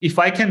if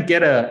I can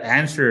get an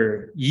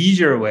answer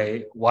easier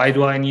way, why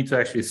do I need to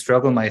actually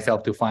struggle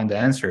myself to find the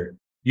answer?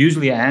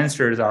 Usually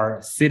answers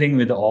are sitting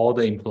with all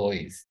the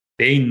employees.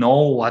 They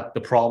know what the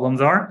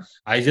problems are.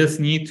 I just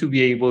need to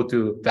be able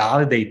to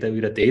validate that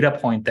with a data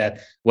point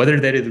that whether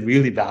that is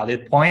really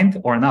valid point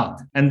or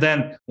not. And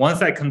then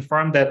once I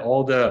confirm that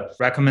all the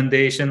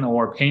recommendation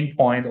or pain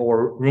point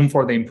or room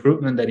for the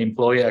improvement that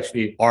employee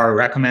actually are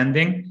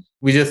recommending,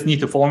 we just need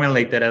to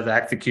formulate that as an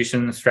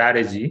execution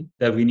strategy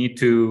that we need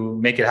to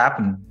make it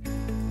happen.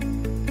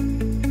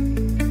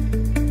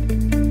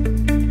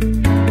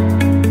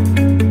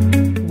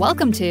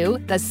 Welcome to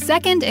the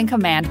Second in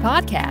Command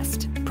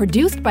podcast,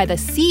 produced by the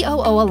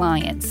COO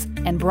Alliance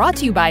and brought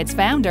to you by its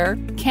founder,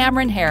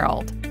 Cameron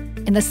Herold.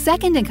 In the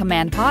Second in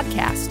Command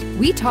podcast,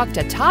 we talk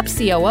to top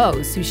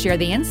COOs who share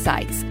the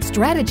insights,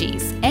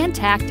 strategies, and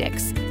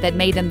tactics that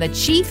made them the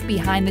chief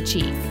behind the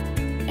chief.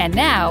 And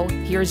now,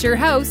 here's your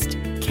host,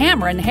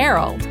 Cameron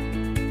Herold.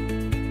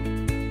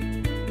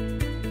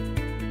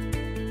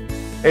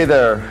 Hey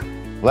there.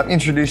 Let me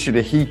introduce you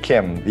to Hee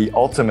Kim, the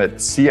ultimate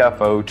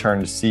CFO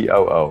turned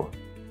COO.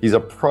 He's a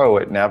pro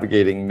at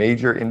navigating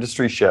major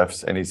industry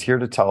shifts, and he's here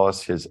to tell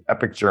us his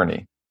epic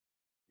journey.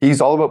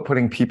 He's all about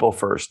putting people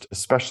first,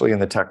 especially in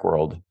the tech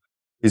world.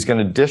 He's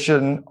going to dish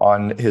in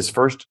on his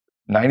first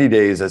 90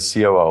 days as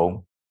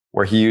COO,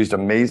 where he used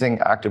amazing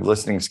active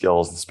listening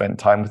skills and spent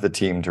time with the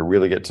team to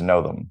really get to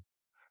know them.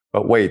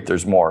 But wait,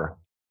 there's more.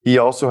 He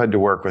also had to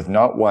work with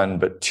not one,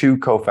 but two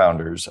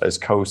co-founders as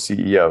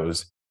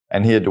co-CEOs,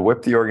 and he had to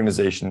whip the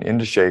organization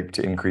into shape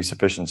to increase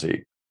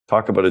efficiency.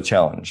 Talk about a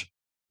challenge.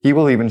 He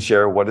will even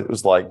share what it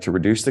was like to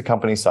reduce the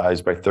company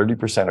size by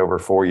 30% over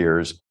 4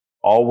 years,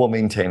 all while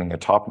maintaining a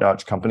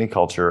top-notch company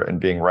culture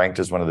and being ranked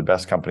as one of the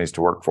best companies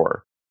to work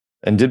for.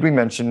 And did we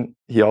mention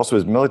he also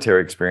has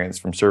military experience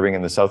from serving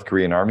in the South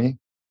Korean Army?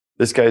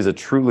 This guy is a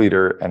true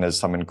leader and has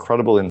some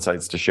incredible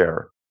insights to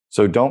share.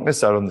 So don't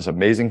miss out on this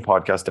amazing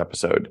podcast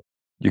episode.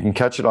 You can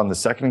catch it on the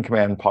Second in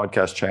Command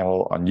podcast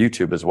channel on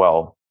YouTube as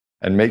well.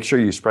 And make sure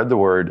you spread the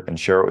word and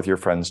share it with your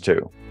friends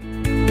too.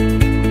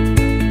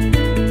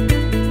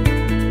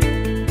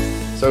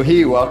 So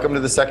Hee, welcome to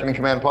the Second in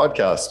Command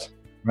podcast.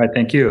 Right,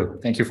 thank you.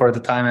 Thank you for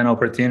the time and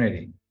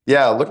opportunity.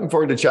 Yeah, looking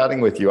forward to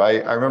chatting with you.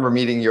 I remember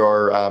meeting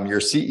your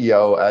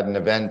CEO at an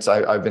event.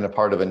 I've been a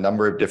part of a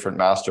number of different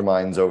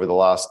masterminds over the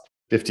last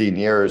 15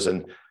 years.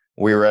 And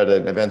we were at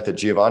an event that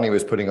Giovanni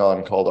was putting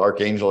on called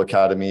Archangel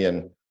Academy.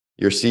 And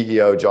your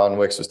CEO, John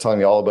Wicks, was telling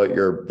me all about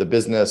the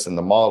business and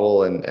the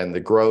model and the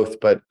growth.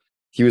 But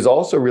he was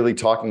also really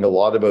talking a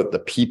lot about the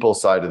people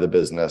side of the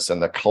business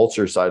and the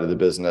culture side of the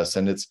business.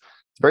 And it's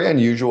very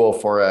unusual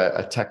for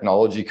a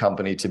technology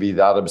company to be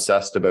that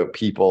obsessed about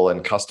people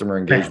and customer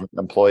engagement,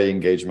 employee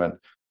engagement.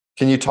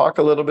 Can you talk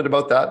a little bit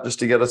about that just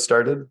to get us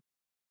started?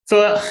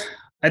 So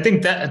I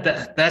think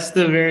that's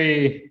the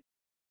very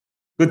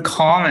good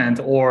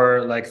comment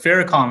or like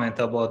fair comment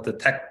about the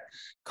tech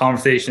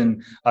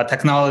conversation,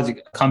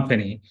 technology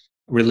company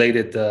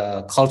related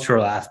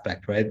cultural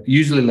aspect, right?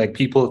 Usually like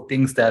people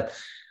think that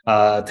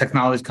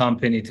technology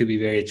company to be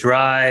very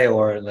dry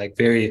or like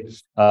very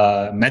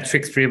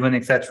metrics driven,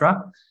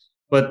 etc.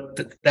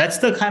 But that's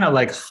the kind of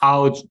like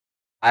how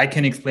I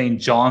can explain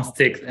John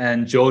Sticks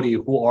and Jody,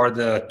 who are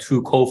the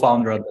two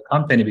co-founders of the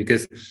company,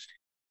 because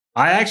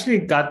I actually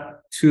got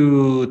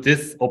to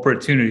this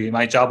opportunity,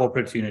 my job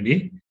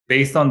opportunity,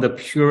 based on the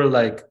pure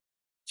like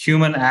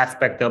human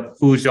aspect of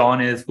who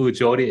John is, who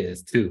Jody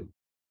is too.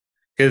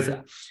 Because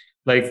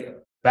like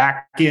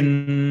back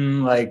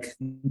in like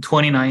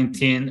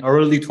 2019,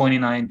 early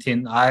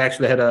 2019, I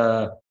actually had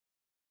a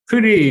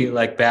pretty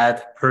like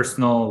bad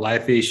personal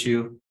life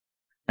issue.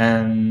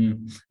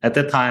 And at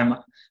that time,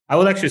 I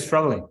was actually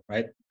struggling,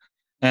 right?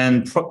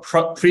 And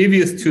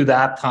previous to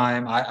that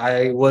time,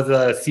 I was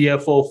a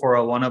CFO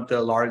for one of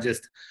the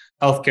largest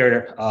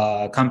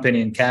healthcare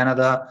company in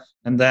Canada.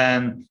 And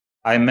then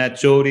I met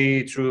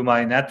Jody through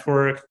my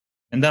network.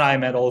 And then I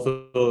met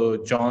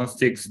also John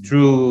Sticks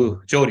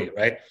through Jody,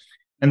 right?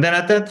 And then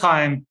at that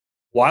time,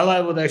 while I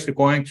was actually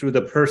going through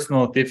the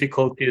personal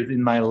difficulties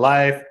in my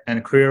life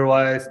and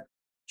career-wise,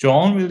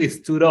 John really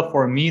stood up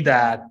for me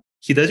that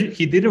he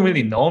didn't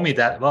really know me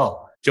that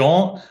well.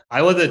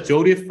 I was a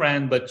Jody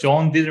friend, but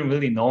John didn't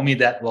really know me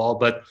that well.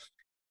 But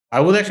I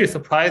was actually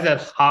surprised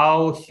at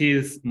how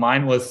his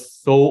mind was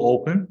so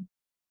open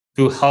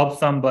to help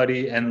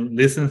somebody and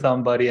listen to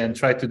somebody and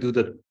try to do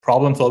the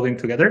problem solving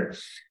together.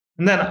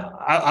 And then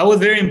I was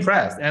very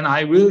impressed. And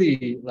I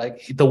really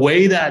like the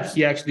way that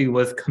he actually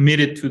was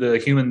committed to the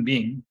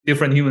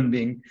different human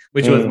being,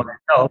 which was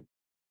myself,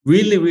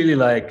 really, really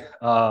like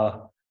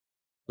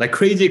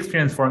crazy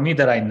experience for me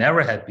that I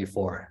never had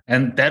before.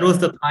 And that was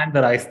the time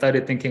that I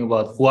started thinking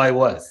about who I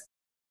was.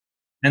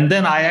 And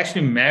then I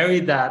actually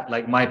married that,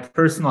 like my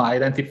personal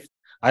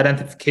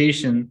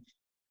identification,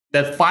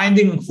 that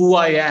finding who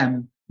I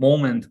am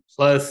moment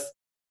plus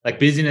like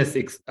business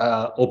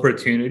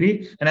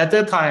opportunity. And at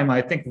that time,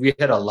 I think we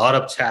had a lot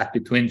of chat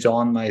between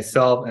John,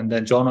 myself, and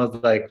then John was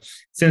like,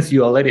 since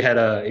you already had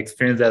a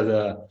experience as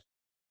a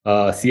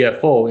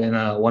CFO in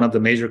one of the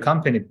major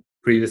company,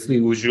 previously,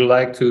 would you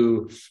like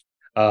to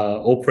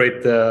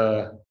operate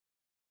the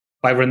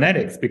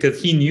Fibernetics?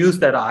 Because he knew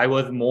that I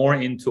was more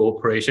into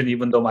operation,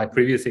 even though my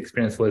previous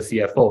experience was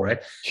CFO,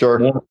 right? Sure.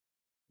 More,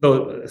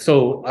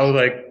 so I was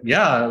like,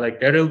 yeah, like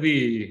there'll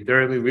be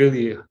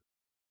really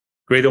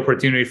great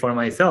opportunity for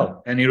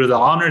myself. And it was an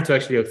honor to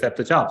actually accept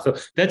the job. So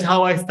that's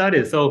how I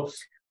started. So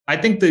I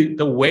think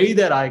the way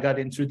that I got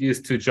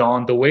introduced to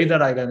John, the way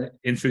that I got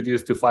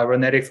introduced to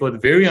Fibernetics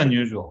was very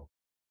unusual.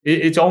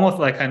 It's almost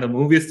like kind of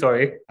movie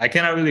story. I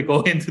cannot really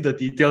go into the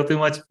detail too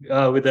much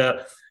with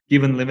a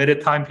given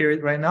limited time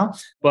period right now,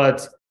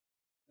 but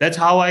that's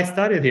how I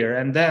started here.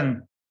 And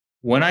then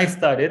when I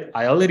started,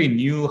 I already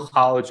knew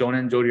how John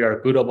and Jody are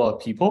good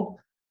about people.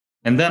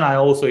 And then I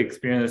also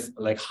experienced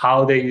like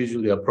how they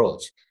usually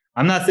approach.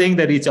 I'm not saying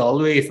that it's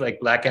always like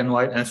black and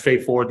white and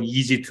straightforward,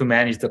 easy to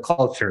manage the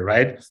culture,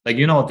 right? Like,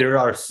 there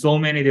are so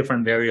many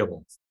different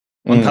variables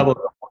on top of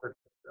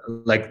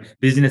like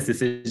business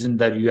decisions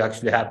that you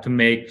actually have to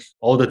make,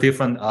 all the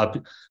different,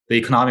 the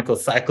economical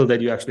cycle that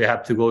you actually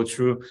have to go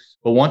through.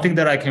 But one thing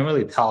that I can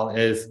really tell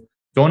is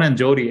John and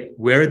Jody,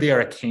 where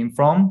they came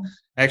from,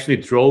 actually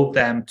drove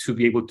them to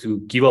be able to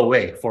give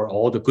away for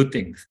all the good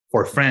things,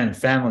 for friends,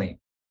 family.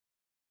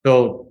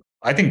 So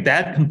I think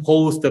that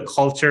composed the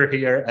culture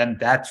here and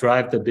that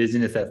drive the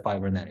business at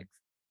Fibernetics.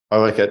 I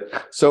like it.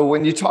 So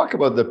when you talk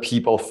about the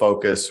people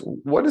focus,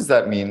 what does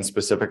that mean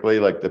specifically?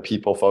 Like the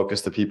people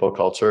focus, the people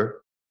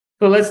culture?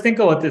 So let's think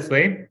about it this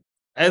way.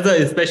 As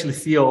a especially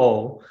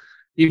COO,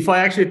 if I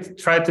actually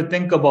try to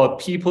think about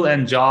people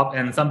and job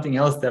and something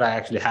else that I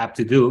actually have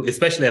to do,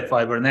 especially at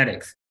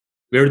Fibernetics,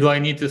 where do I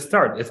need to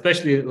start?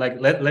 Especially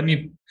like let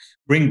me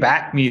bring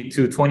back me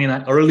to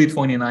early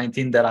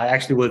 2019 that I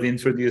actually was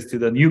introduced to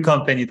the new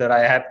company that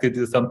I had to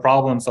do some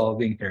problem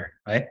solving here,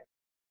 right?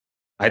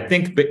 I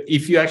think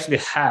if you actually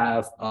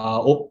have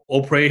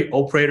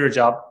operator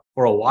job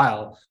for a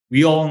while,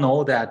 we all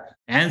know that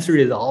answer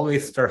is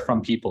always start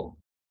from people.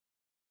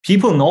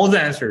 People know the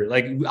answer.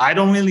 Like I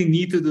don't really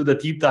need to do the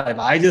deep dive.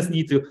 I just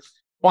need to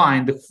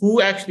find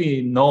who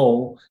actually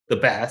know the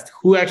best,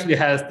 who actually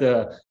has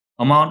the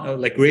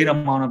great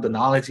amount of the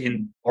knowledge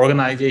in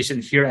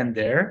organization here and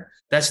there.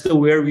 That's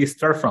where we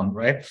start from,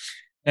 right?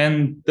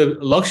 And the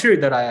luxury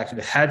that I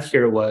actually had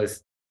here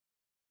was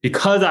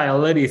because I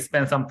already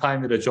spent some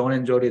time with John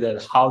and Jody,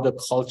 that how the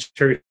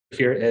culture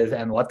here is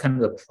and what kind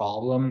of the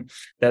problem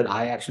that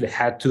I actually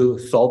had to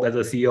solve as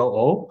a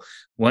COO.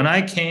 When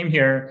I came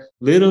here,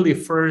 literally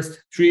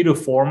first 3 to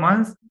 4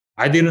 months,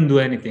 I didn't do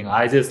anything.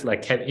 I just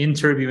kept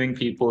interviewing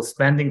people,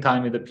 spending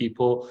time with the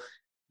people.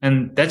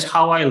 And that's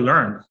how I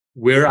learned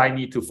where I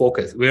needed to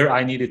focus,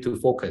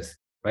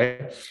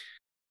 right?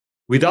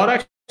 Without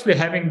actually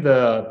having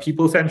the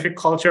people-centric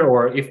culture,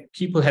 or if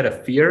people had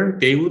a fear,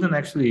 they wouldn't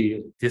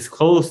actually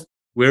disclose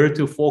where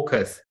to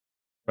focus,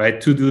 right?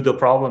 To do the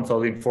problem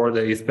solving for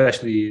the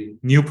especially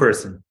new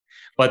person.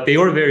 But they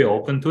were very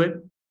open to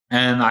it.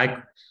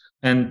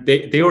 And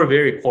they were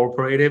very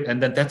cooperative.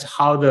 And then that's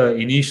how the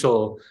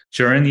initial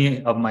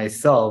journey of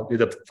myself with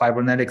the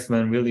Fibernetics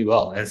went really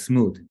well and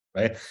smooth,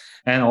 right?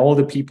 And all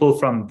the people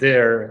from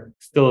there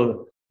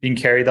still being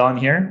carried on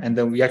here. And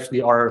then we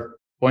actually are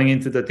going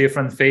into the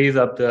different phase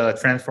of the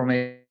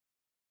transformation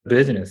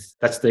business.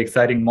 That's the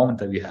exciting moment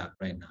that we have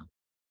right now.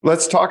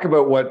 Let's talk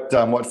about what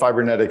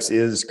Fibernetics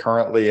is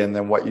currently and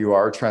then what you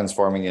are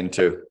transforming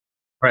into.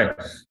 Right.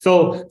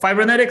 So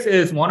Fibernetics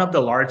is one of the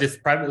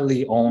largest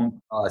privately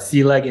owned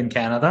CLEG in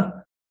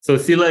Canada. So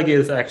CLEG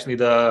is actually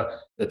the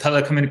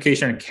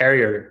telecommunication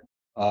carrier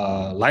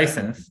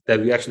license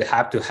that we actually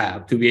have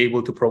to be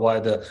able to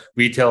provide the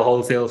retail,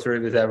 wholesale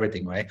service,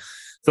 everything, right?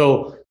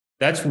 So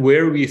that's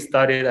where we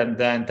started, and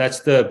then that's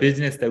the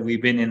business that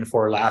we've been in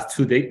for the last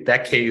 2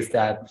 decades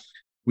that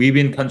we've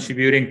been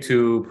contributing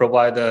to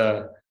provide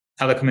the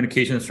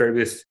telecommunication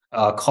service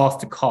coast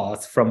to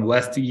coast from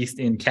west to east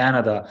in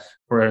Canada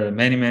for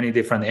many, many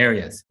different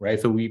areas, right?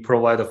 So we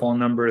provide the phone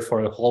numbers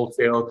for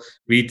wholesale,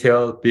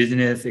 retail,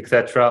 business,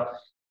 etc.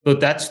 So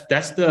that's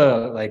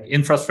the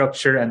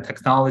infrastructure and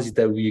technology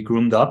that we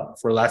groomed up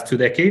for the last 2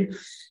 decades.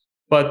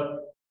 But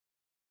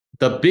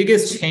the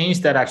biggest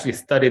change that actually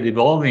started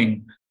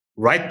evolving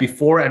right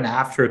before and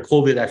after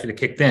COVID actually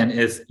kicked in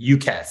is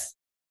UCaaS,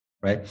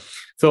 right?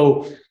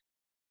 So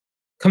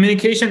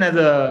communication as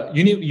a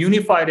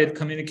unified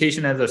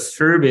communication as a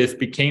service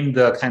became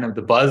the kind of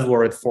the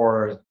buzzword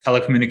for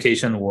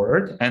telecommunication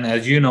world. And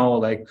as you know,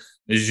 like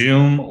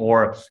Zoom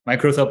or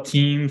Microsoft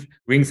Teams,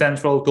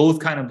 RingCentral, those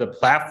kind of the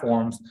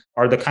platforms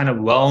are the kind of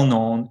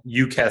well-known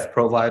UCaaS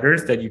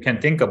providers that you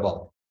can think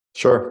about.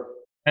 Sure.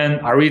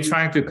 And are we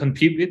trying to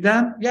compete with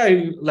them? Yeah,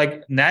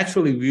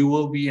 naturally we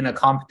will be in a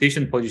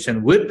competition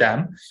position with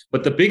them.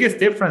 But the biggest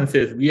difference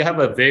is we have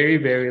a very,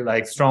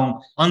 very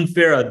strong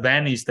unfair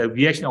advantage that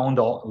we actually own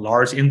the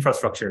large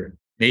infrastructure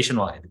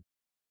nationwide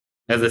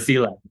as a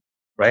CLEG,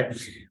 right?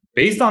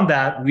 Based on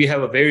that, we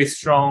have a very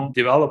strong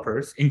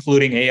developers,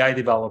 including AI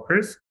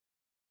developers.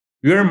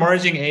 We are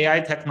merging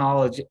AI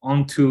technology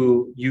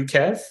onto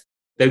UCaaS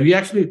that we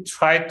actually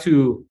try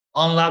to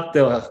unlock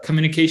the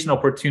communication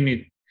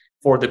opportunity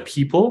for the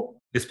people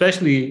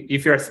especially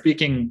if you're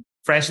speaking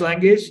French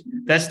language.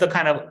 That's the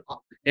kind of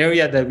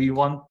area that we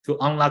want to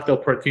unlock the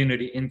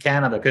opportunity in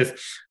Canada. Because,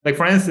 like,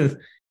 for instance,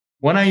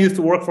 when I used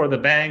to work for the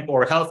bank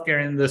or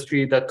healthcare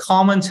industry, the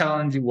common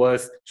challenge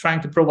was trying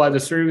to provide a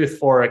service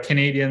for a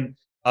Canadian,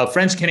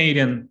 French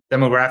Canadian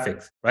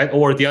demographics, right?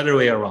 Or the other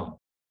way around.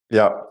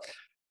 Yeah.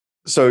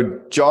 So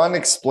John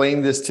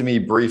explained this to me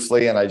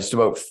briefly, and I just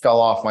about fell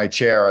off my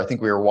chair. I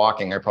think we were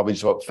walking. I probably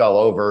just about fell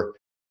over.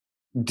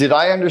 Did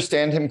I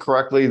understand him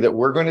correctly that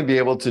we're going to be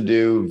able to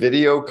do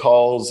video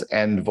calls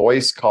and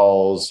voice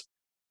calls?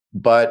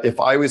 But if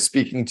I was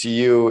speaking to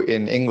you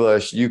in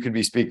English, you could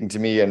be speaking to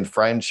me in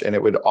French and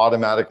it would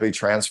automatically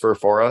transfer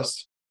for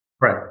us?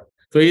 Right.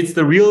 So it's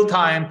the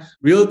real-time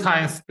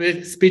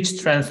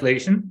speech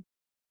translation.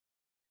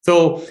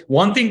 So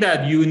one thing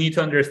that you need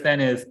to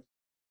understand is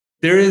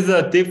there is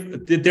a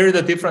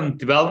different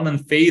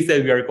development phase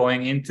that we are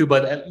going into,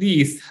 but at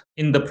least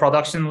in the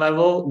production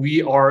level,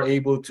 we are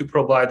able to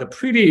provide a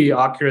pretty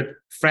accurate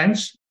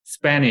French,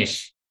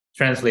 Spanish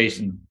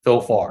translation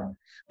so far.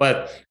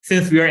 But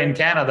since we are in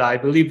Canada, I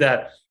believe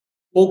that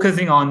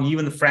focusing on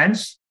even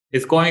French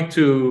is going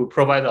to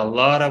provide a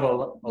lot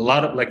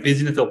of like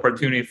business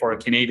opportunity for a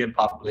Canadian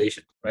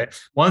population, right?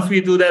 Once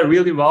we do that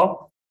really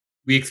well,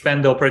 we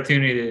expand the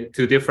opportunity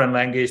to different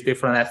language,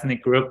 different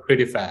ethnic group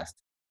pretty fast.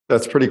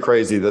 That's pretty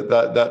crazy.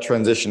 That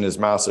transition is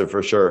massive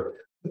for sure.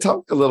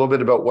 Talk a little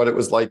bit about what it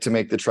was like to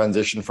make the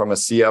transition from a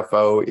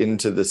CFO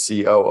into the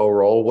COO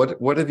role.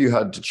 What have you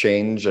had to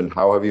change and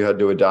how have you had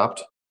to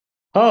adapt?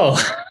 Oh,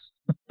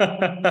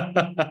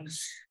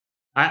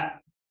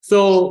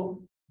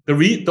 so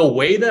the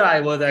way that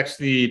I was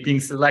actually being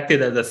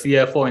selected as a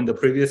CFO in the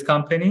previous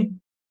company,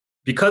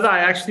 because I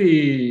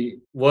actually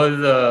was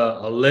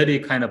already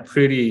kind of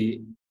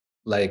pretty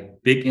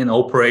like big in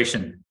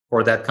operation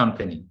for that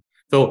company.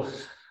 So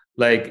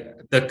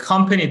like the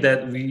company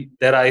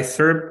that I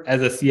served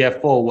as a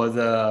CFO was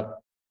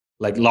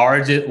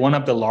one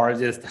of the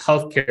largest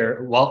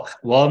healthcare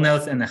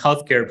wellness and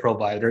healthcare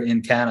provider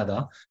in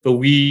Canada. So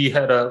we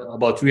had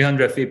about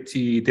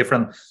 350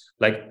 different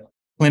like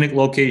clinic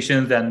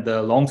locations and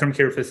the long-term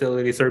care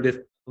facility service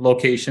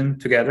location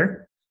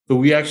together. So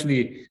we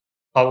actually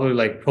probably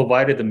like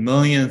provided the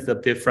millions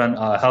of different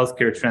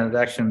healthcare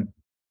transactions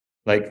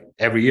like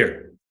every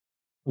year.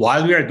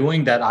 While we are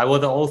doing that, I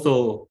was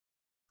also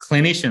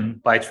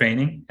clinician by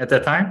training at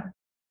that time.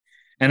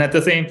 And at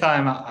the same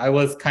time, I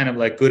was kind of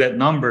like good at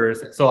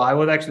numbers. So I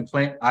was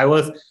actually I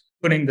was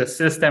putting the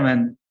system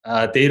and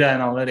data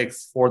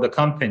analytics for the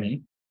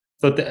company.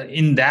 So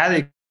in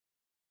that,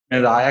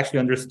 I actually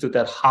understood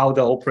that how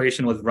the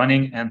operation was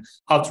running and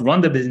how to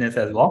run the business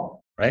as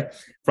well, right?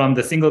 From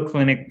the single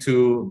clinic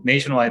to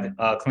nationwide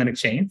clinic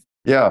chains.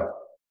 Yeah.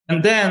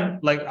 And then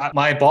like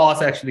my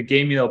boss actually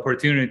gave me the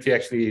opportunity to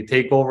actually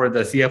take over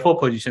the CFO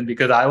position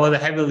because I was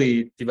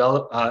heavily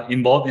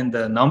involved in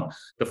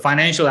the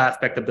financial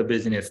aspect of the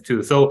business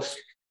too. So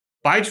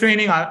by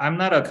training, I'm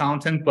not an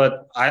accountant,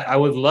 but I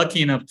was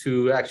lucky enough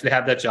to actually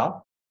have that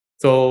job.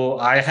 So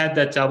I had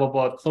that job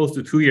about close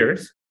to 2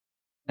 years.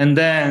 And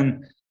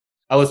then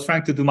I was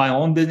trying to do my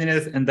own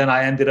business. And then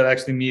I ended up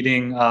actually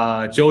meeting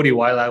Jody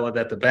while I was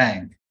at the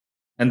bank.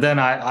 And then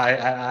I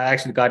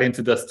actually got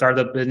into the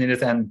startup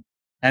business and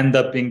end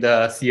up being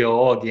the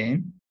COO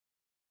again.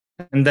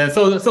 And then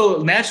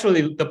so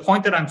naturally, the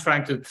point that I'm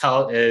trying to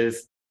tell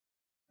is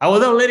I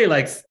was already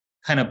like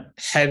kind of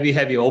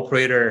heavy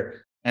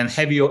operator and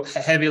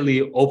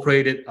heavily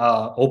operated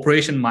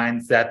operation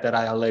mindset that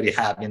I already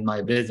have in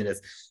my business.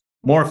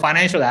 More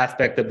financial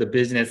aspect of the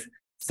business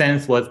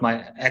sense was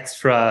my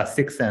extra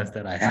sixth sense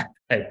that I had.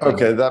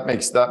 Okay, that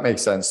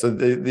makes sense. So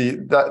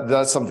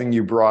that's something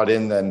you brought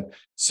in then.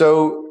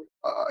 So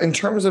in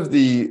terms of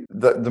the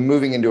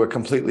moving into a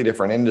completely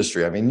different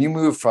industry, I mean, you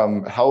moved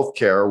from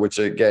healthcare, which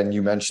again,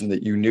 you mentioned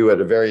that you knew at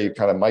a very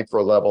kind of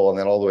micro level and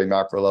then all the way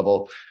macro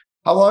level.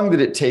 How long did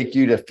it take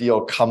you to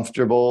feel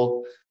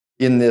comfortable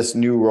in this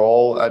new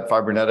role at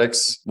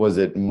Fibernetics? Was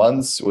it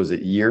months? Was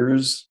it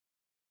years?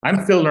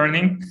 I'm still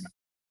learning.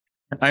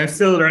 I'm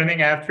still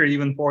learning after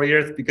even 4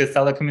 years because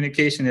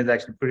telecommunication is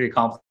actually pretty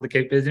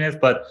complicated business,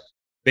 but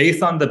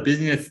based on the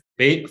business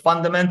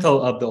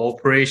fundamental of the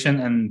operation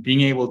and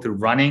being able to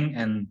running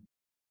and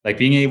like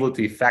being able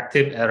to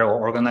effective at an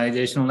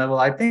organizational level,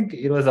 I think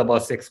it was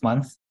about 6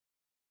 months.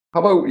 How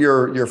about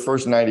your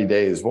first 90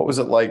 days? What was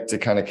it like to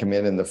kind of come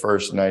in the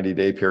first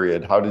 90-day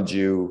period? How did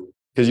you,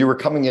 because you were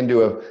coming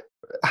into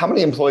how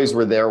many employees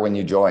were there when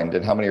you joined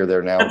and how many are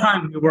there now? At the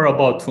time, we were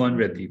about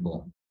 200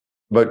 people.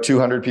 About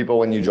 200 people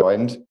when you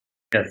joined?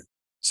 Yes.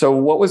 So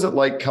what was it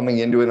like coming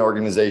into an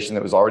organization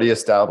that was already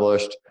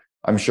established?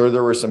 I'm sure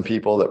there were some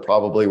people that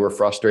probably were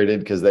frustrated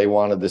because they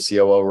wanted the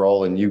COO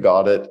role and you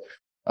got it.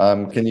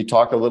 Can you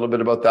talk a little bit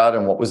about that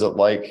and what was it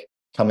like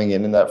coming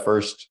in that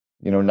first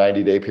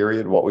 90-day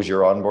period? What was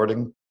your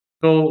onboarding?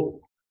 So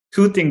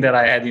 2 things that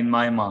I had in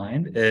my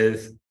mind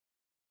is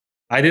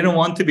I didn't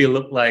want to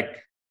look like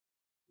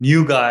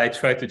new guy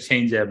try to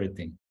change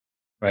everything,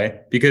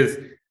 right? Because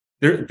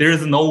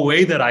there's no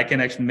way that I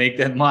can actually make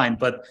that mind.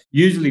 But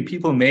usually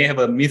people may have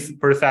a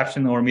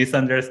misperception or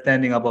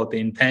misunderstanding about the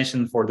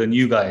intention for the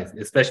new guys,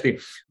 especially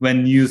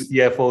when new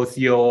CFO,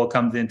 COO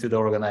comes into the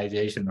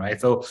organization,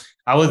 right? So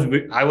I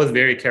was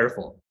very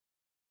careful.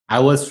 I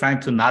was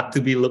trying to not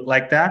to be look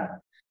like that.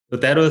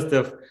 But that was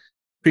the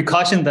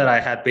precaution that I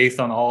had based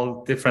on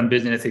all different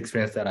business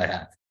experience that I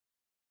had.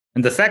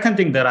 And the second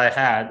thing that I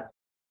had,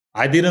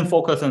 I didn't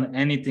focus on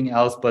anything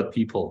else but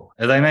people.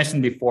 As I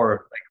mentioned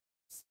before, like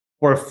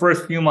for the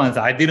first few months,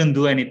 I didn't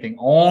do anything,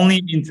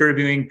 only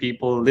interviewing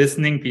people,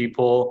 listening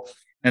people,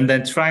 and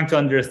then trying to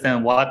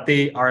understand what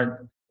they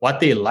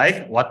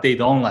like, what they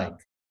don't like.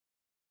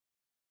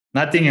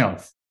 Nothing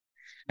else.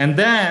 And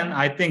then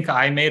I think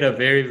I made a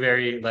very,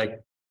 very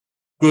like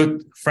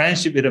good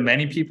friendship with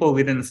many people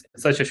within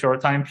such a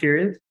short time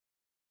period.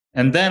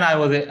 And then I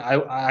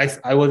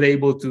was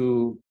able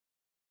to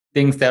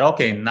think that,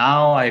 okay,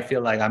 now I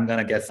feel like I'm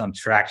gonna get some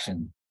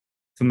traction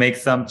to make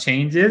some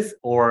changes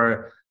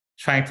or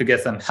trying to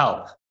get some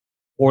help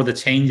for the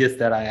changes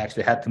that I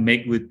actually had to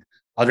make with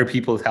other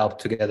people's help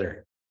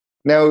together.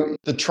 Now,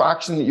 the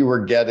traction that you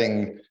were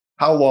getting,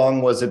 how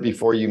long was it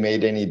before you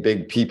made any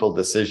big people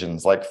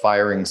decisions like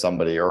firing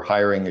somebody or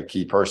hiring a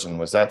key person?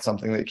 Was that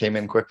something that came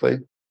in quickly?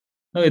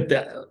 No,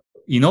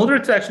 in order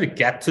to actually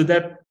get to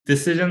that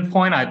decision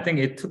point, I think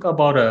it took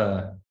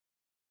about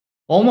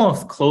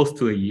almost close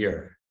to a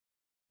year.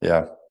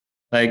 Yeah.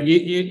 Like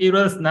it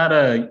was not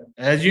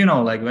as you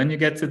know, like when you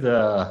get to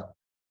the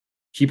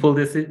people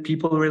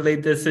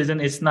related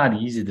decision, it's not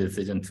easy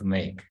decision to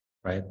make,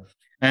 right?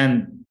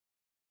 And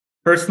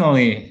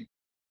personally,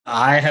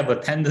 I have a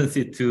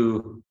tendency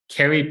to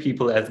carry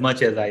people as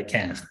much as I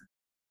can,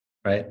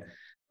 right?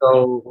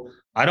 So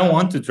I don't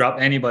want to drop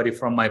anybody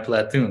from my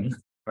platoon,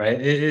 right?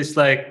 It's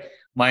like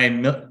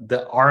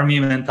the army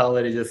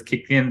mentality just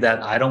kicked in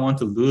that I don't want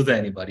to lose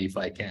anybody if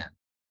I can.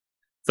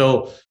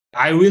 So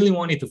I really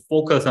wanted to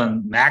focus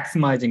on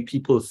maximizing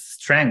people's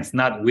strengths,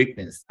 not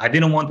weakness. I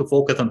didn't want to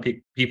focus on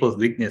people's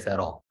weakness at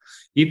all.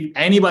 If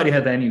anybody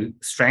has any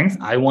strengths,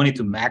 I wanted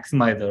to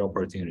maximize that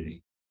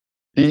opportunity.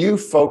 Do you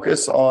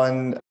focus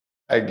on,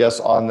 I guess,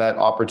 on that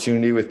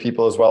opportunity with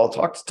people as well?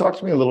 Talk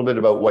to me a little bit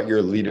about what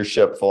your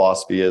leadership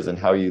philosophy is and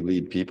how you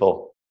lead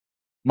people.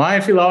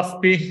 My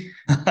philosophy,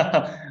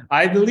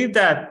 I believe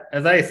that,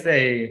 as I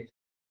said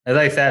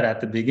at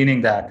the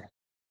beginning, that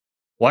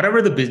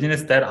whatever the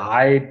business that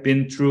I've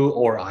been through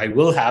or I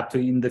will have to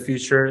in the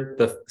future,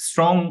 the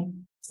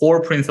strong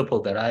core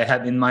principle that I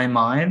have in my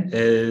mind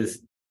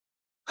is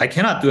I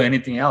cannot do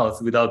anything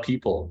else without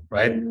people,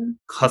 right? Mm-hmm.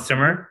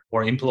 Customer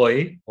or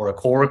employee or a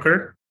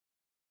coworker.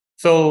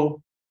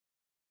 So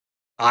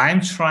I'm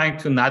trying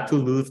to not to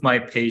lose my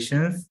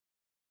patience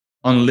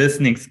on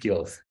listening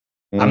skills.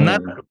 I'm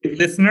not a good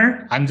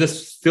listener. I'm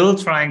just still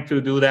trying to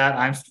do that.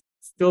 I'm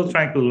still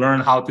trying to learn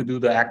how to do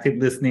the active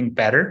listening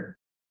better.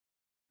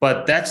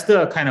 But that's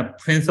the kind of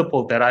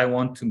principle that I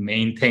want to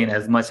maintain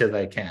as much as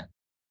I can.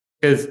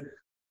 Because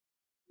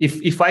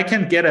if I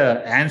can get an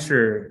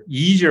answer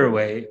easier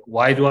way,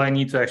 why do I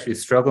need to actually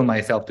struggle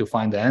myself to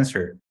find the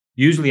answer?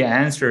 Usually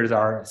answers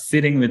are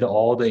sitting with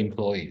all the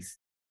employees,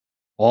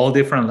 all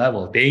different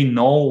levels. They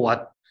know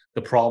what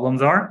the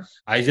problems are.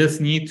 I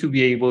just need to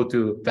be able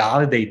to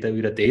validate that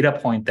with a data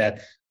point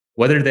that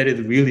whether that is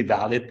a really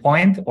valid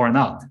point or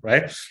not,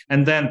 right?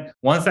 And then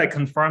once I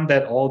confirm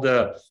that all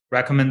the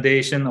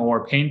recommendation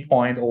or pain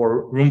point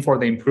or room for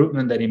the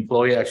improvement that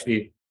employee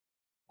actually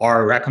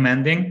are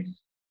recommending,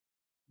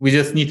 we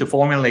just need to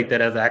formulate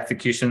that as an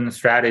execution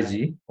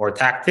strategy or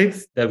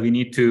tactics that we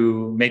need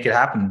to make it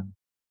happen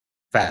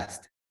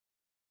fast.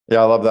 Yeah,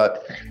 I love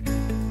that.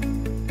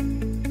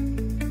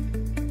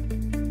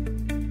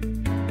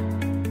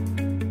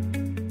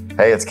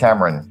 Hey, it's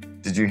Cameron.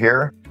 Did you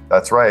hear?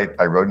 That's right,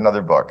 I wrote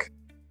another book.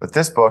 But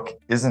this book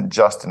isn't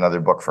just another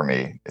book for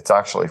me, it's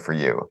actually for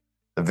you,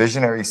 the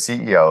visionary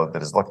CEO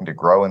that is looking to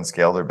grow and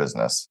scale their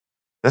business.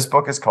 This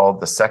book is called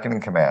The Second in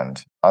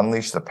Command,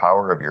 Unleash the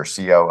Power of Your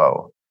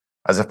COO.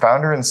 As a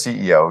founder and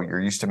CEO,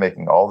 you're used to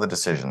making all the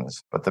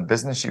decisions, but the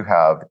business you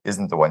have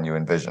isn't the one you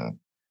envision.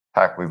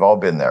 Heck, we've all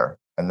been there.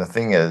 And the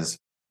thing is,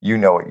 you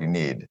know what you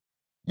need.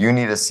 You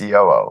need a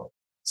COO,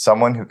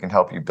 someone who can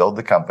help you build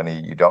the company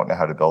you don't know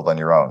how to build on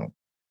your own.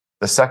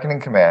 The Second in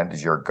Command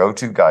is your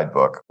go-to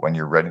guidebook when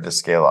you're ready to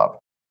scale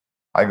up.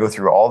 I go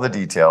through all the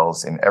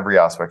details in every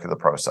aspect of the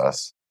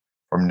process,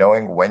 from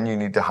knowing when you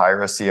need to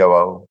hire a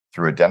COO,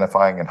 through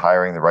identifying and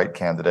hiring the right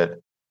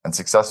candidate, and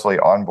successfully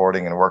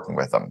onboarding and working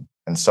with them,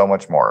 and so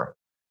much more.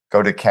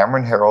 Go to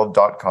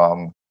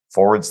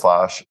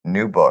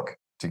CameronHerold.com/new book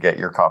to get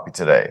your copy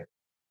today.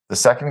 The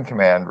Second in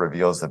Command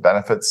reveals the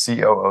benefits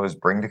COOs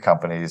bring to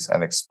companies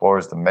and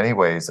explores the many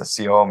ways a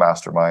COO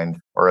mastermind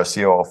or a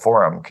COO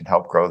forum can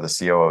help grow the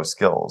COO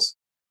skills.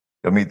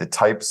 You'll meet the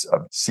types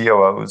of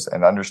COOs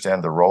and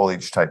understand the role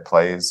each type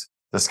plays.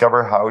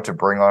 Discover how to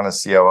bring on a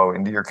COO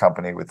into your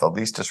company with the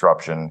least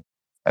disruption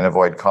and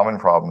avoid common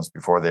problems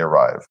before they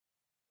arrive.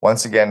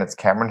 Once again, it's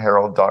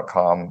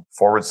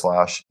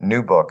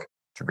CameronHerold.com/new book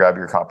to grab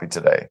your copy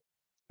today.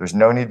 There's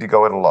no need to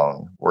go it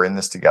alone. We're in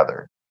this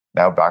together.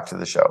 Now back to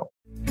the show.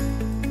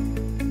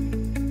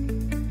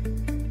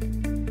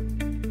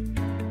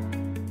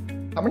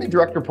 How many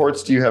direct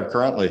reports do you have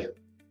currently?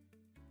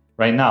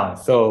 Right now,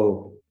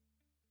 so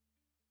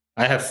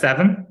I have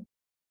 7.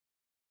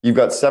 You've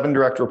got 7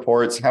 direct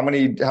reports. How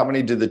many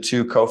do the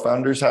 2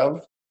 co-founders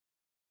have?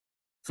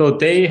 So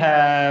they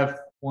have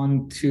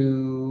 1,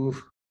 2,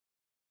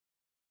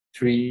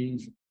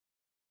 3,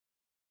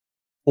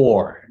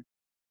 4.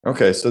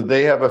 Okay, so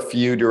they have a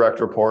few direct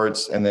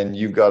reports, and then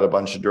you've got a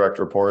bunch of direct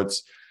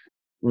reports.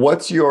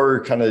 What's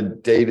your kind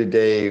of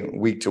day-to-day,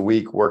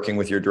 week-to-week working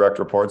with your direct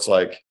reports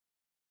like?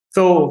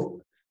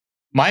 So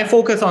my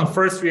focus on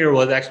first year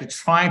was actually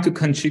trying to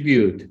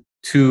contribute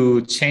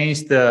to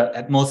change the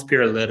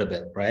atmosphere a little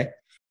bit, right?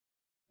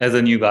 As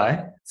a new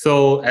guy.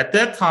 So at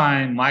that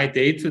time, my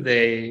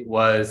day-to-day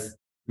was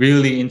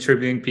really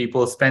interviewing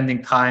people,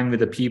 spending time with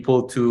the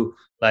people to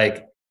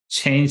like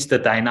change the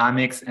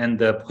dynamics and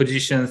the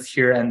positions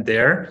here and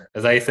there.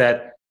 As I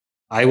said,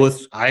 I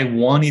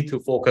wanted to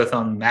focus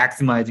on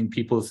maximizing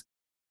people's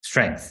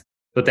strengths.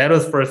 So that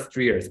was first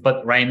 3 years.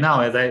 But right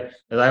now, as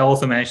I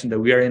also mentioned, that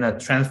we are in a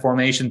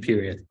transformation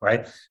period,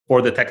 right,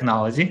 for the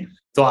technology.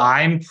 So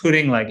I'm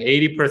putting like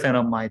 80%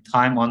 of my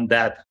time on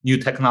that new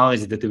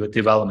technology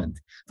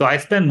development. So I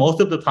spend most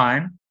of the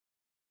time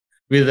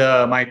with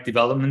my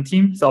development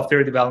team,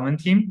 software development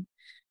team,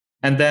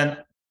 and then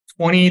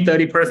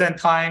 20-30%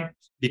 time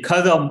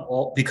because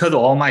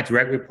all my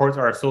direct reports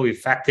are so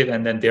effective,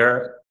 and then they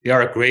are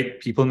a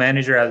great people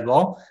manager as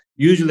well.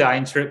 Usually I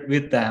interact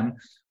with them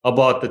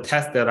about the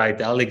tasks that I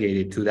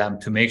delegated to them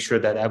to make sure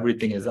that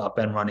everything is up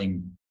and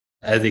running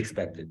as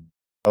expected.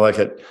 I like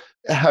it.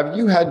 Have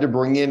you had to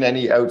bring in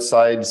any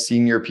outside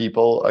senior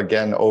people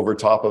again over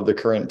top of the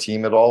current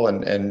team at all?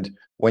 And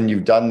when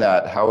you've done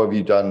that, how have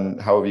you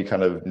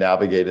kind of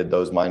navigated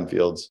those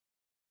minefields?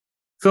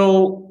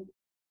 So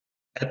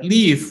at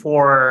least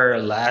for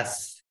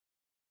last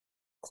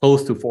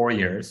close to 4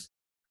 years,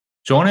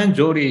 John and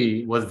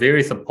Jody was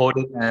very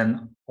supportive,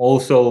 and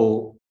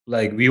also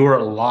like we were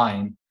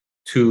aligned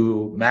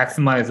to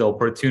maximize the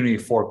opportunity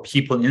for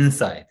people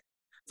inside.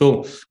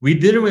 So we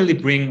didn't really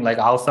bring like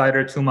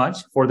outsider too much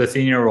for the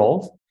senior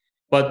roles,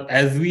 but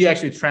as we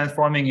actually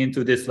transforming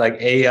into this like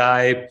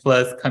AI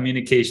plus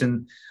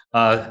communication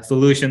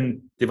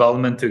solution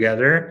development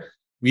together,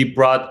 we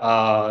brought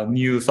a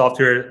new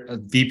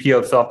VP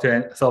of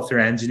software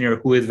engineer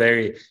who is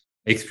very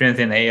experienced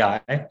in AI,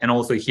 and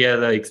also he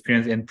has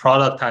experience in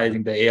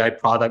productizing the AI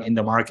product in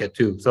the market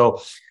too.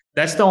 So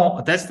that's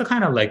the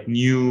kind of like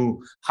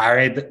new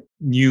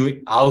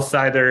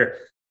outsider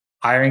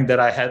hiring that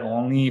I had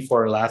only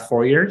for the last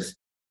 4 years.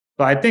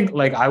 So I think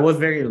like I was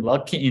very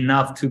lucky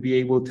enough to be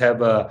able to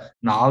have a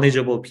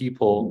knowledgeable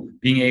people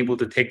being able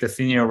to take the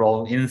senior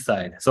role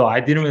inside. So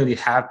I didn't really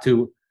have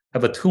to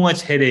have too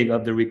much headache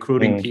of the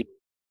recruiting people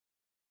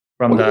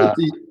from the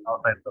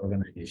outside the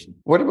organization.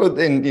 What about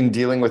in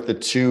dealing with the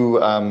two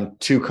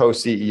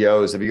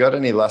co-CEOs? Have you got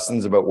any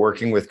lessons about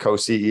working with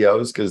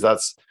co-CEOs? Because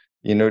that's,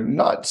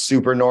 not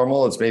super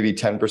normal. It's maybe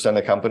 10%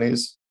 of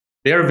companies.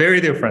 They are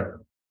very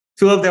different.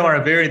 2 of them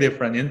are very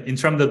different in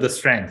terms of the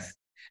strengths.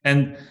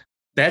 And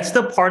that's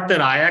the part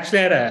that I actually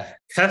had a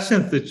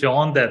question to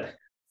John, that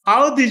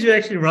how did you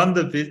actually run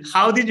the business?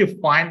 How did you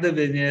find the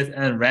business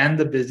and ran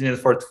the business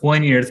for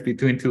 20 years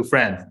between 2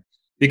 friends?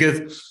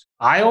 Because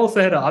I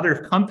also had another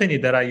company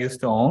that I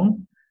used to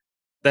own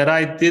that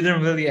I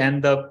didn't really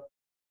end up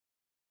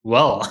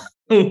well.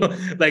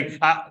 Like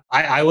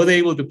I was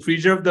able to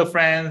preserve the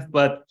friends,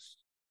 but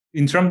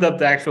in terms of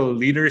the actual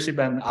leadership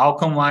and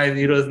outcome wise,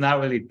 it was not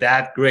really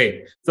that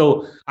great.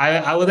 So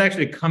I was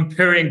actually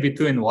comparing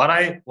between what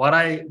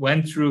I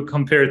went through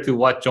compared to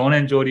what John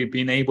and Jody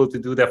been able to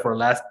do that for the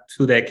last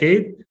 2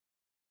 decades.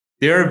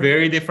 They're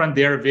very different.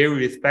 They're very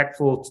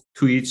respectful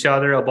to each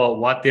other about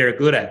what they're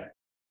good at.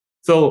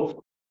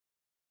 So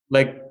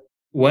like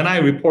when I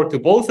report to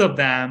both of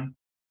them,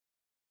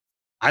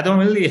 I don't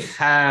really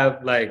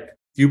have like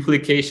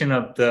duplication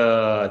of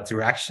the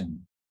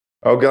direction.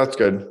 Oh, that's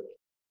good.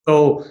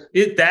 So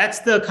that's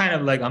the kind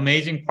of like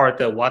amazing part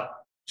that what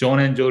John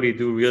and Jody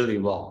do really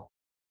well.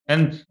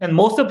 And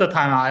most of the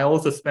time, I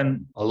also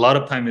spend a lot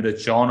of time with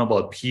John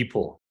about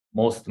people,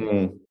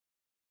 mostly.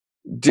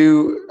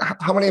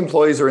 How many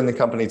employees are in the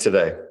company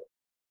today?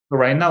 So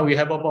right now, we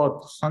have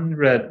about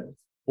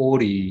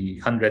 140,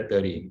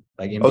 130.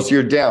 So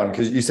you're down,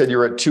 because you said you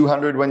were at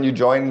 200 when you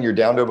joined. You're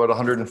down to about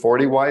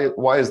 140.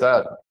 Why is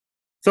that?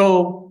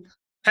 So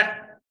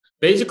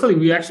basically,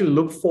 we actually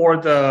look for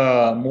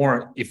the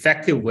more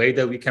effective way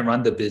that we can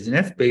run the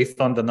business based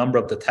on the number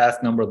of the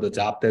tasks, number of the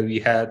job that we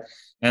had.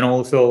 And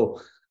also,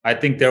 I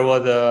think there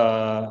was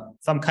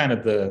some kind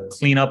of the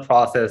cleanup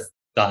process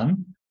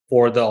done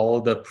for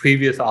all the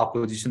previous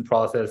acquisition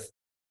process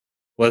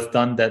was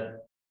done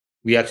that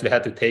we actually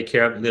had to take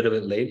care of a little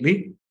bit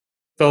lately.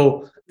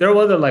 So there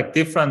was a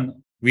different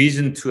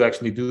reason to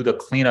actually do the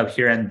cleanup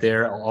here and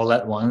there all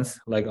at once,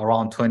 like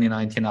around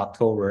 2019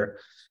 October.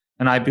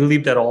 And I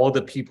believe that all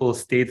the people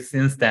stayed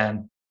since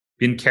then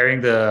been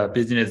carrying the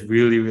business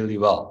really, really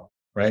well.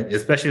 right?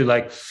 Especially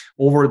like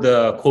over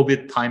the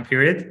COVID time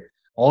period,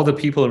 all the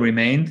people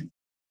remained,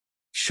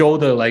 show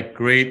the like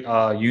great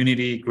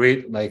unity,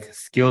 great like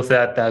skill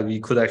set that we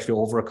could actually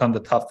overcome the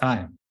tough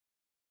time.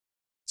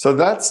 So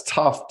that's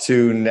tough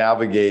to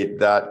navigate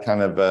that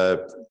kind of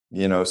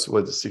so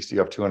what's 60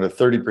 up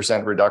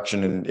 230%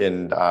 reduction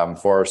in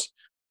force.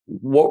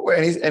 What were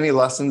any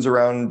lessons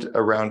around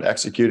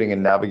executing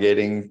and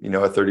navigating, a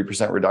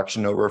 30%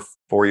 reduction over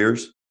 4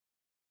 years?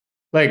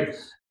 Like,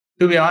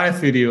 to be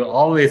honest with you,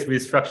 always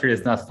restructure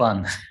is not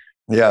fun.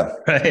 Yeah.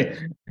 Right.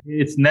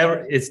 It's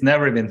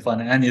never been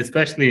fun. And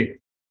especially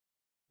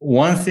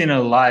once in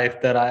a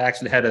life that I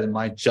actually had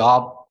my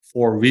job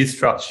for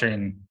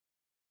restructuring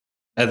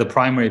as a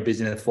primary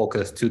business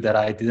focus too, that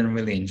I didn't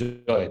really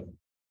enjoy,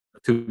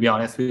 to be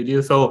honest with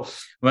you. So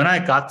when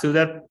I got to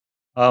that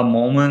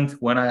moment,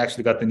 when I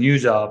actually got the new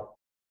job,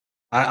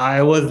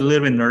 I was a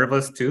little bit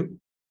nervous too,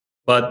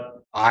 but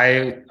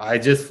I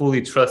just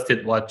fully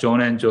trusted what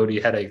Jonah and Jody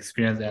had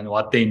experienced and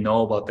what they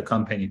know about the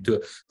company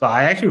too. So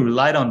I actually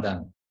relied on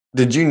them.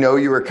 Did you know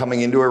you were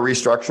coming into a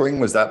restructuring?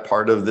 Was that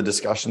part of the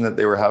discussion that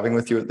they were having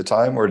with you at the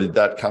time, or did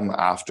that come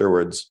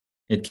afterwards?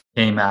 It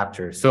came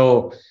after.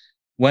 So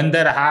when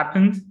that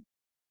happened,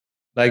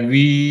 like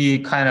we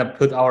kind of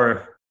put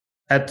our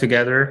head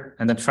together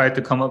and then tried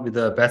to come up with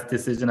the best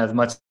decision as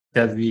much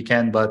as we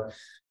can. But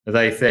as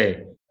I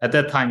say, at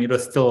that time, it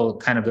was still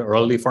kind of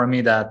early for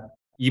me, that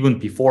even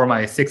before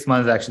my 6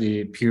 months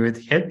actually period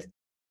hit.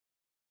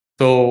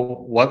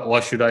 So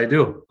what should I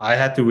do? I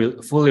had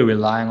to fully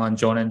relying on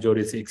John and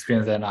Jody's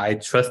experience, and I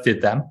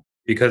trusted them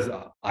because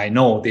I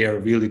know they are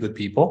really good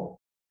people.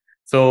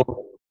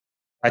 So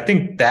I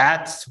think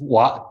that's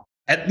what,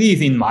 at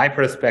least in my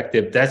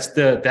perspective, that's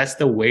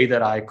the way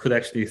that I could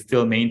actually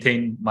still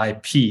maintain my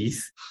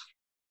peace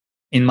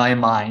in my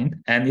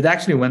mind. And it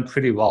actually went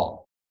pretty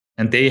well.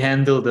 And they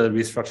handled the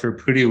restructure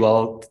pretty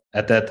well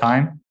at that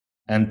time.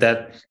 And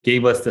that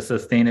gave us the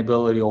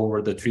sustainability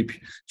over the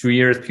three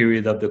years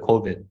period of the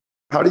COVID.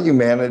 How do you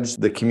manage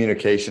the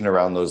communication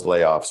around those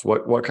layoffs?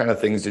 What kind of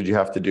things did you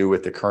have to do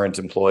with the current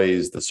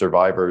employees, the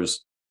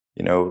survivors?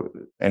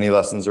 Any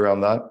lessons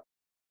around that?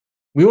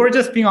 We were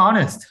just being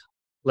honest.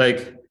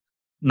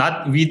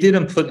 We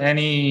didn't put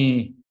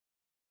any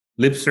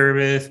lip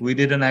service. We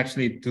didn't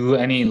actually do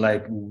any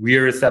like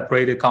weird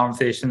separated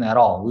conversation at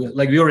all.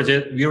 We were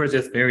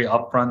just very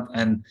upfront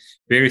and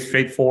very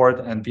straightforward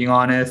and being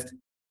honest.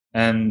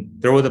 And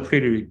there was a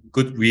pretty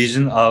good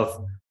reason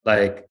of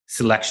like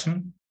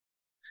selection.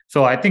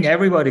 So I think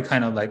everybody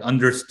kind of like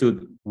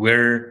understood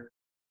where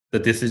the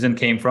decision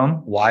came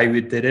from, why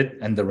we did it,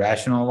 and the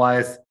rationale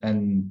wise,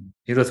 and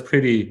it was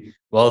pretty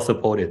well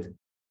supported.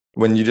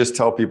 When you just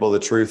tell people the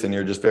truth and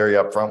you're just very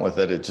upfront with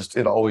it,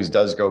 it always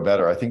does go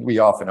better. I think we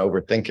often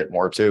overthink it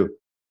more too.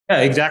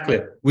 Yeah,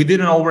 exactly. We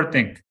didn't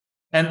overthink.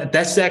 And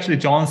that's actually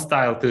John's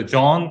style too.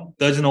 John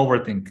doesn't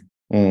overthink.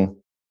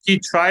 He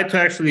tried to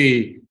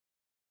actually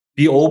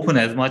be open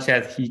as much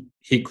as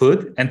he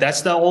could. And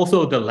that's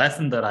also the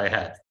lesson that I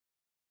had.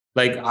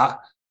 Like,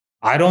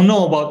 I don't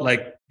know about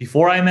like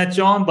before I met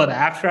John, but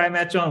after I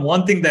met John,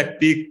 one thing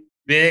that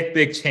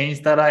big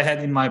change that I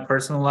had in my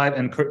personal life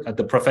and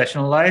the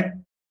professional life,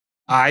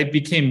 I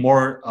became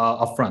more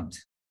upfront.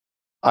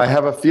 I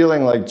have a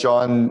feeling like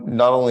John,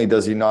 not only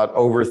does he not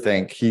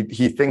overthink,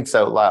 he thinks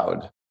out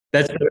loud.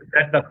 That's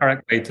the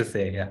correct way to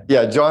say, yeah.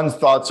 Yeah, John's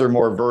thoughts are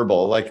more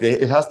verbal. Like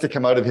it has to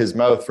come out of his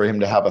mouth for him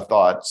to have a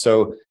thought.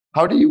 So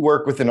how do you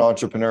work with an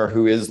entrepreneur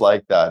who is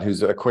like that,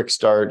 who's a quick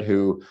start,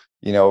 who,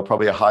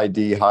 probably a high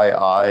D, high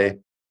I?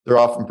 They're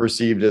often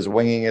perceived as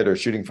winging it or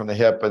shooting from the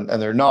hip, and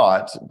they're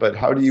not. But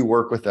how do you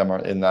work with them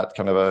in that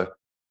kind of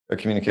a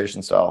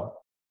communication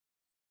style?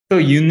 So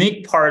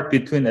unique part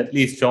between at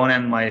least John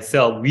and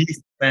myself, we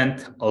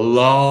spent a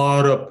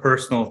lot of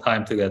personal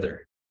time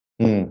together.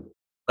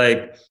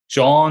 Like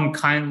John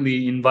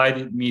kindly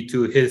invited me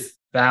to his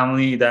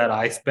family, that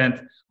I spent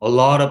a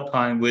lot of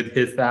time with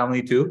his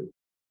family too.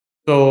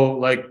 So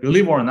like,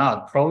 believe it or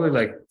not, probably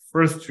like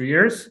first 3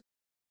 years,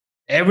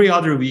 every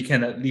other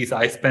weekend at least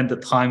I spent the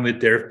time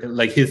with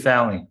his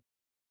family.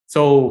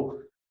 So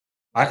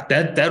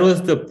that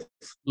was the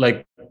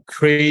like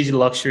crazy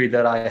luxury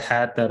that I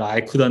had, that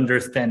I could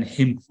understand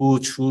him who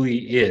truly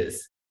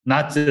is,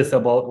 not just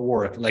about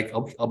work, like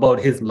about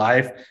his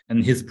life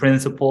and his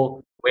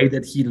principle, way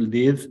that he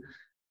lives.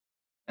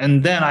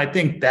 And then I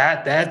think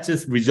that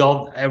just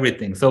resolved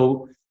everything.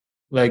 So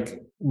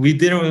like we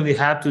didn't really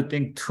have to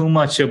think too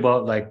much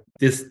about like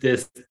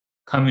this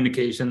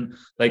communication.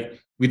 Like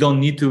we don't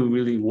need to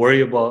really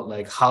worry about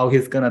like how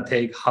he's gonna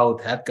take, how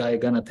that guy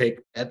gonna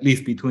take, at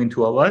least between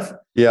two of us.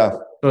 Yeah.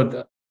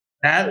 So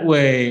that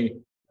way,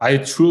 I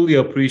truly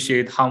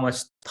appreciate how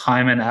much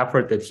time and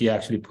effort that he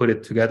actually put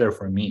it together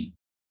for me.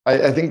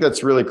 I think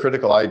that's really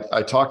critical.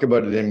 I talk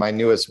about it in my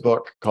newest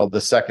book called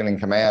The Second in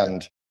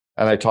Command.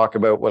 And I talk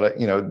about what,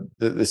 the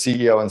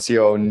CEO and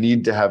COO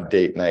need to have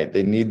date night.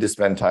 They need to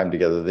spend time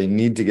together. They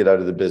need to get out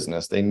of the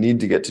business. They need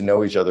to get to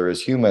know each other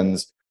as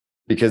humans,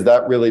 because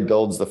that really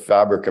builds the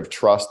fabric of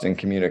trust and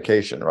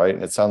communication, right?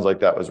 And it sounds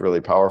like that was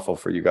really powerful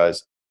for you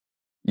guys.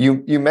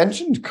 You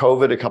mentioned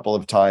COVID a couple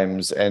of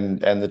times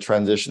and the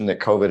transition that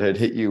COVID had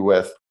hit you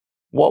with.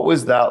 What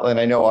was that? And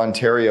I know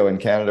Ontario in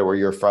Canada, where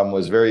you're from,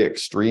 was very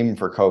extreme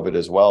for COVID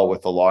as well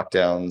with the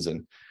lockdowns.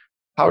 And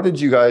how did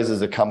you guys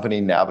as a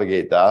company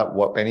navigate that?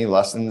 Any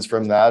lessons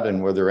from that?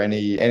 And were there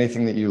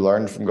anything that you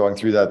learned from going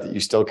through that you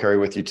still carry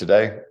with you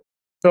today?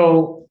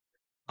 So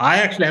I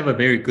actually have a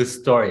very good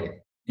story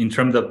in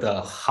terms of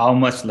how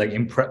much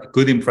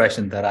good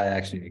impression that I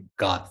actually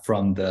got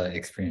from the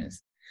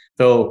experience.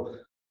 So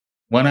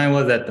when I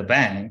was at the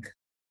bank,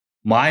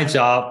 my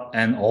job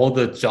and all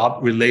the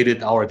job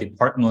related our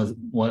department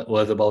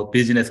was about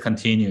business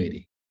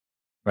continuity,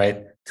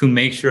 right? To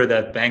make sure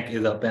that bank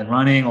is up and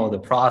running, all the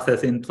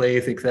process in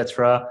place,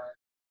 etc.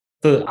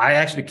 So I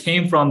actually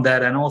came from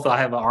that, and also I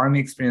have an army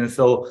experience.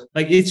 So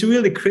it's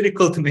really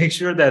critical to make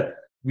sure that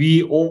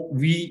we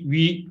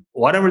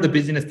whatever the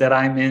business that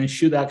I'm in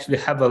should actually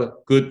have a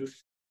good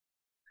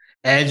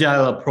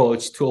agile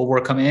approach to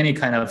overcome any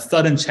kind of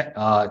sudden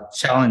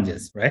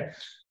challenges, right?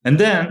 And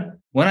then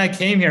when I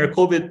came here,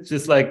 COVID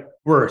just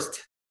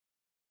burst.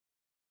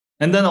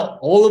 And then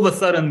all of a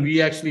sudden,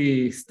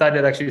 we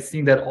started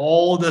seeing that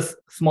all the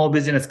small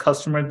business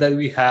customers that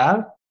we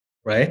have,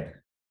 right,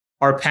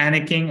 are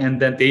panicking.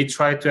 And then they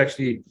try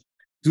to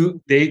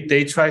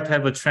they try to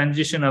have a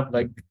transition of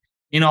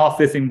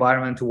in-office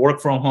environment to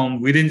work from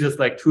home within just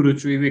 2 to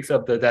 3 weeks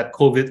of that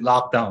COVID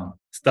lockdown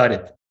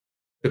started.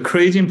 The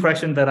crazy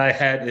impression that I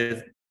had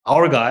is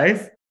our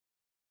guys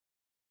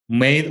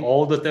made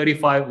all the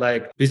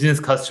 35 business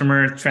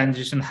customer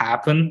transition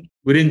happen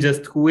within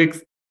just 2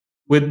 weeks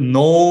with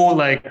no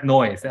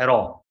noise at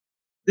all.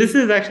 This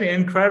is actually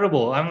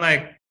incredible.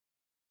 I'm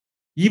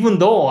even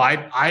though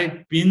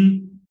I've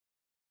been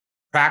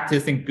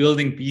practicing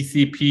building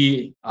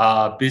BCP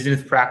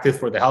business practice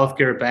for the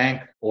healthcare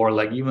bank or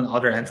even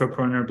other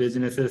entrepreneur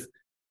businesses,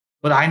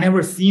 but I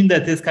never seen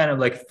that this kind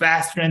of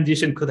fast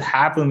transition could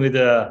happen with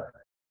a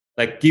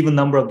given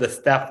number of the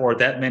staff or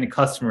that many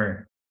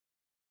customers.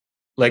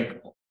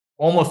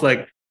 Almost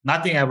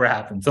nothing ever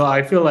happened. So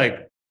I feel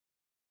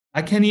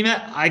I can't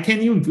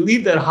even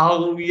believe that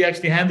how we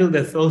actually handled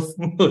that so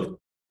smooth.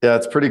 Yeah,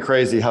 it's pretty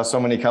crazy how so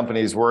many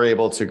companies were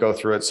able to go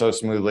through it so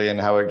smoothly and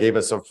how it gave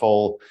us a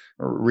full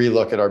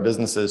relook at our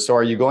businesses. So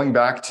are you going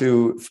back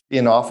to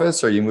in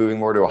office? Are you moving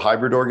more to a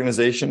hybrid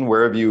organization?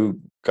 Where have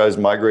you guys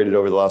migrated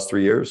over the last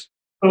 3 years?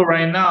 So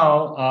right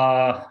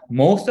now,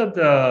 most of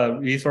the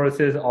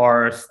resources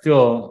are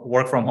still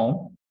work from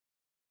home,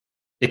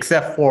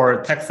 except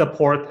for tech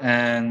support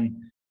and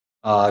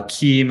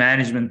key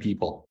management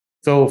people.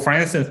 So for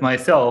instance,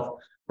 myself,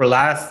 for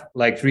last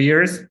 3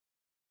 years,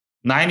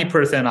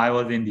 90% I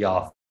was in the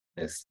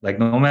office.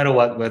 No matter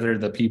whether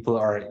the people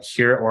are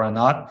here or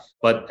not,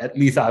 but at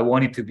least I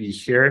wanted to be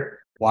here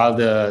while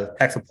the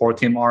tech support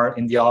team are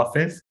in the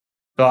office.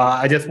 So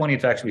I just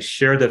wanted to actually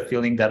share the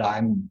feeling that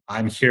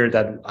I'm here,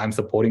 that I'm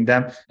supporting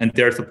them, and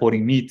they're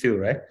supporting me too,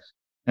 right?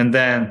 And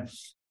then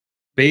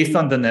based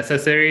on the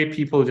necessary,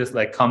 people just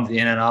comes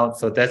in and out.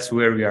 So that's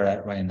where we are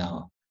at right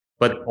now.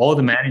 But all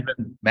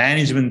the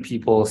management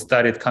people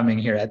started coming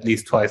here at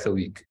least twice a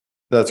week.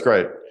 That's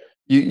great.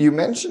 You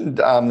mentioned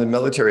the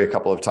military a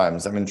couple of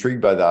times. I'm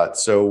intrigued by that.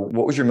 So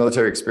what was your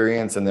military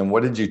experience? And then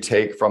what did you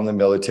take from the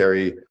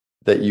military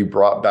that you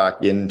brought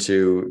back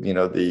into,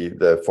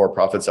 the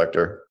for-profit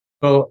sector?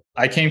 So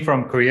I came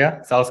from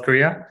Korea, South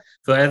Korea.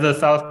 So as a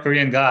South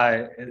Korean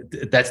guy,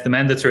 that's the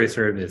mandatory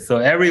service. So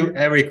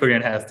every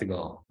Korean has to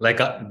go,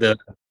 the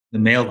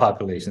male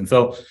population.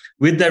 So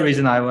with that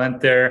reason, I went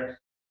there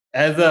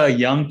as a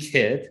young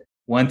kid,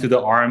 went to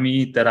the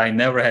army that I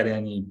never had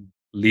any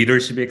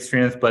leadership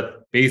experience,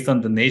 but based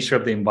on the nature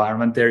of the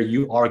environment there,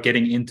 you are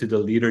getting into the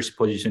leadership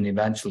position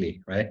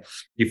eventually, right?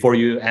 Before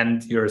you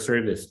end your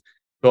service.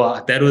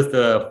 So that was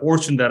the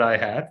fortune that I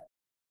had.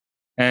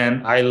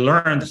 And I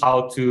learned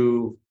how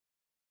to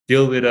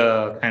deal with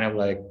a kind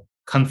of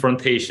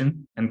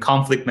confrontation and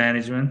conflict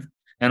management.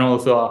 And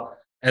also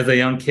as a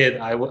young kid,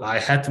 I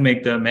had to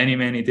make the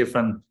many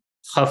different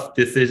tough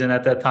decisions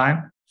at that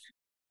time.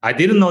 I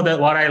didn't know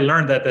that what I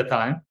learned at that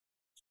time,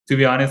 to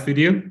be honest with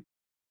you.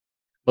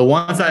 But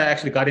once I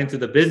actually got into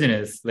the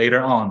business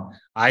later on,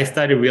 I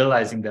started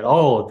realizing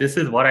that, this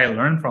is what I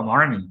learned from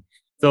Army.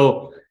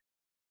 So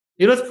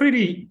it was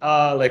pretty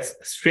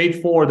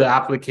straightforward, the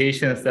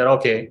applications that,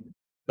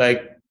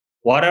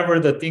 whatever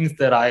the things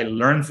that I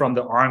learned from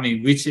the Army,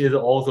 which is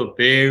also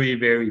very,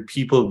 very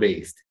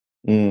people-based.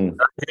 I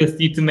just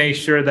need to make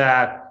sure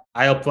that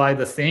I apply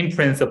the same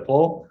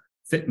principle,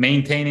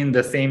 maintaining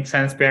the same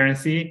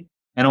transparency,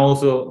 and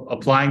also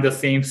applying the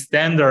same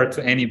standard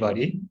to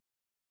anybody.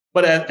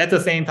 But at the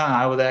same time,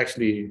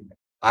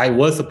 I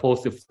was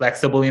supposed to be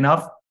flexible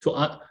enough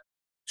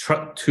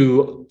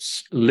to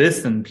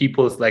listen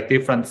people's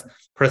different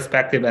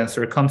perspective and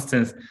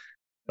circumstance,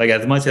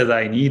 as much as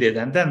I needed,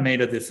 and then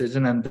made a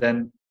decision, and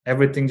then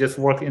everything just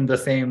worked in the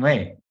same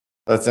way.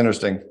 That's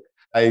interesting.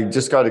 I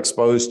just got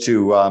exposed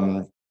to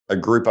a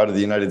group out of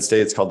the United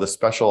States called the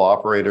Special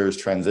Operators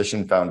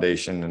Transition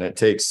Foundation, and it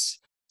takes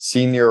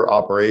senior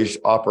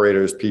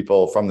operators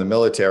people from the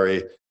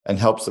military and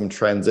helps them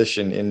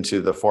transition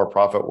into the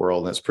for-profit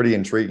world. And it's pretty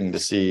intriguing to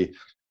see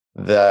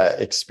the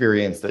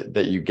experience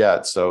that you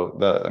get. So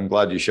I'm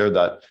glad you shared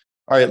that.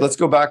 All right, let's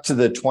go back to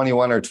the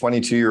 21 or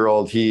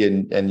 22-year-old Hee,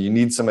 and you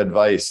need some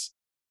advice.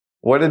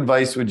 What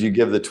advice would you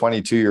give the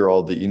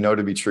 22-year-old that you know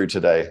to be true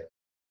today?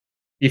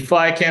 If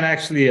I can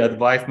actually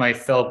advise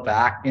myself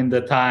back in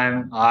the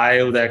time,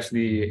 I would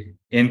actually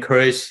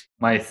encourage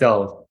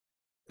myself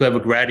to have a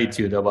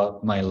gratitude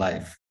about my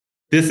life.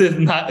 This is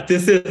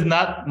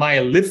not my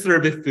lip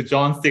service to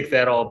John Sticks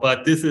at all,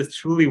 but this is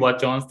truly what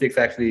John Sticks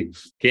actually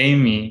gave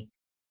me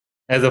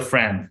as a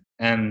friend.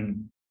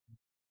 And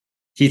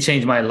he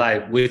changed my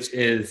life, which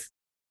is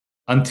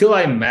until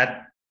I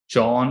met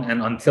John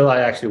and until I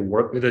actually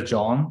worked with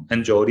John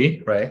and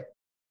Jody, right?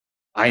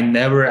 I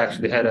never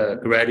actually had a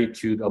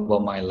gratitude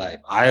about my life.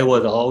 I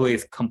was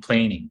always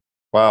complaining.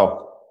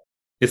 Wow.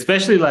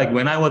 Especially like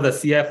when I was a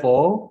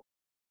CFO,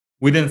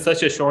 within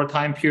such a short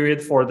time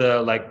period for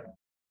the like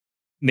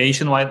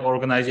nationwide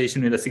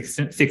organization with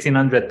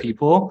 1,600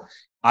 people,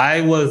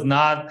 I was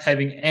not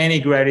having any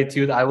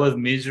gratitude. I was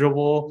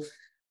miserable.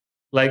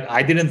 Like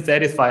I didn't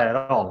satisfy at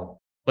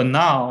all. But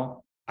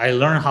now I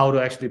learned how to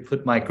actually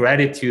put my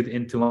gratitude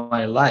into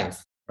my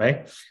life,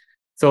 right?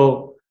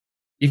 So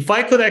if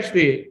I could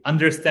actually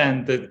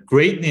understand the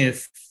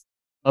greatness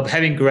of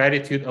having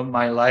gratitude of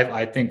my life,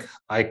 I think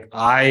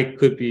I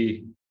could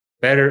be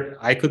better.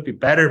 I could be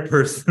better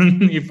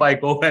person if I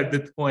go back to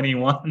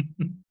 21.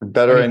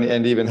 Better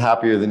and even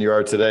happier than you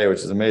are today, which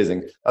is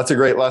amazing. That's a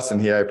great lesson,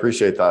 Hee. I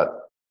appreciate that.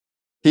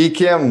 Hee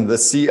Kim, the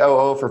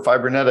COO for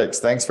Fibernetics.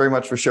 Thanks very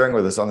much for sharing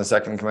with us on the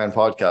Second in Command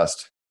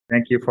podcast.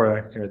 Thank you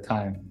for your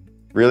time.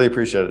 Really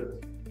appreciate it.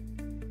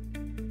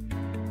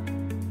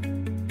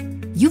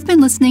 You've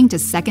been listening to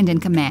Second in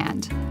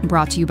Command,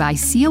 brought to you by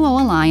COO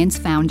Alliance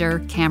founder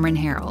Cameron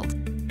Herold.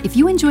 If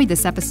you enjoyed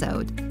this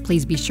episode,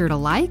 please be sure to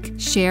like,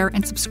 share,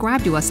 and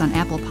subscribe to us on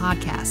Apple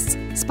Podcasts,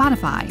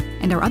 Spotify,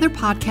 and our other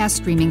podcast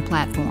streaming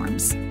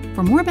platforms.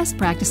 For more best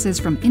practices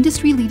from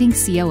industry-leading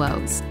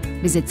COOs,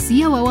 visit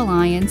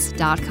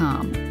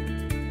COOalliance.com.